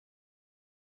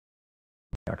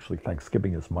Actually,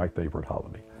 Thanksgiving is my favorite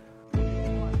holiday.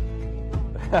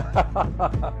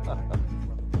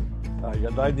 You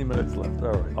got 90 minutes left.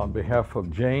 All right. On behalf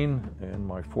of Jane and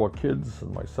my 4 kids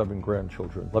and my 7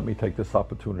 grandchildren, let me take this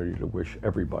opportunity to wish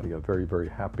everybody a very, very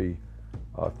happy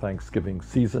Thanksgiving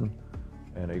season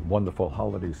and a wonderful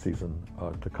holiday season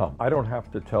to come. I don't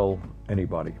have to tell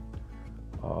anybody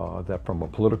that from a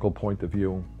political point of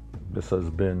view, this has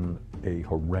been a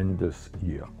horrendous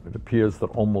year. It appears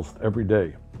that almost every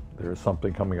day there is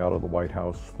something coming out of the White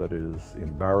House that is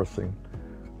embarrassing,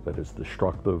 that is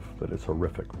destructive, that is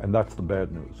horrific. And that's the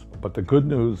bad news. But the good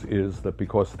news is that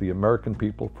because the American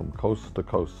people from coast to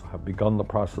coast have begun the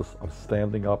process of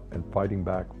standing up and fighting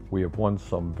back, we have won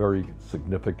some very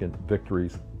significant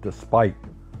victories despite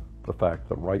the fact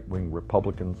that right-wing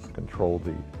Republicans control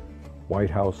the White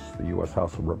House, the U.S.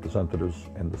 House of Representatives,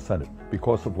 and the Senate.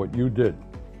 Because of what you did,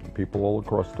 people all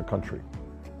across the country,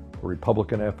 the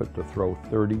Republican effort to throw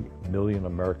 30 million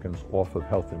Americans off of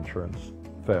health insurance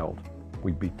failed.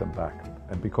 We beat them back.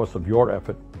 And because of your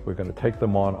effort, we're going to take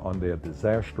them on their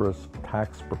disastrous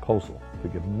tax proposal to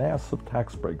give massive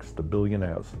tax breaks to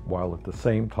billionaires, while at the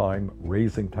same time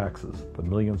raising taxes for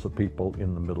millions of people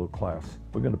in the middle class.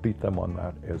 We're going to beat them on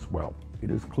that as well.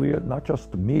 It is clear, not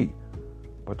just to me,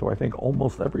 but to I think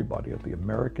almost everybody, that the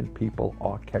American people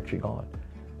are catching on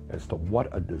as to what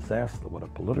a disaster, what a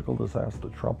political disaster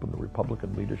Trump and the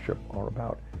Republican leadership are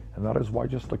about. And that is why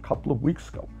just a couple of weeks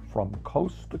ago, from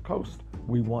coast to coast,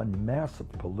 we won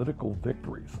massive political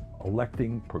victories,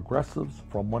 electing progressives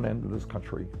from one end of this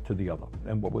country to the other.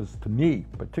 And what was, to me,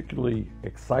 particularly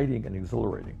exciting and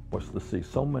exhilarating was to see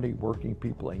so many working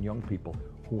people and young people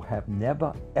who have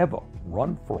never, ever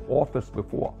run for office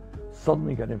before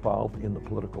suddenly get involved in the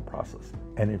political process.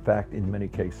 And in fact, in many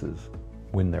cases,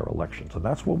 win their elections. And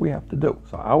that's what we have to do.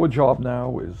 So our job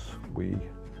now is we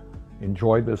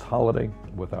enjoy this holiday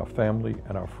with our family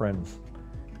and our friends,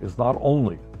 is not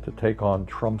only to take on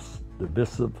Trump's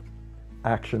divisive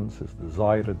actions, his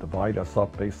desire to divide us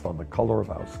up based on the color of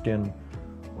our skin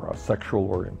or our sexual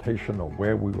orientation or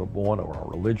where we were born or our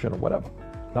religion or whatever.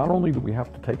 Not only do we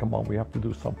have to take him on, we have to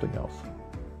do something else.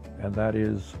 And that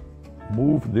is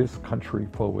move this country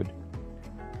forward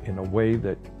in a way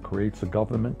that creates a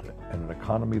government and an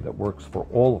economy that works for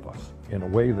all of us, in a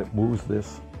way that moves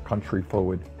this country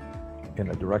forward in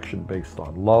a direction based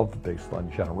on love, based on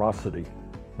generosity,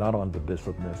 not on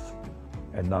divisiveness,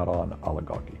 and not on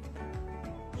oligarchy.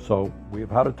 So we've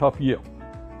had a tough year,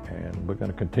 and we're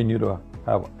going to continue to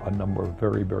have a number of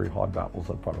very, very hard battles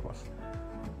in front of us.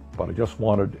 But I just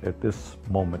wanted at this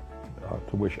moment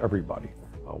to wish everybody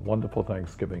a wonderful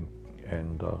Thanksgiving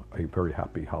and a very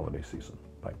happy holiday season.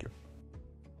 Thank you.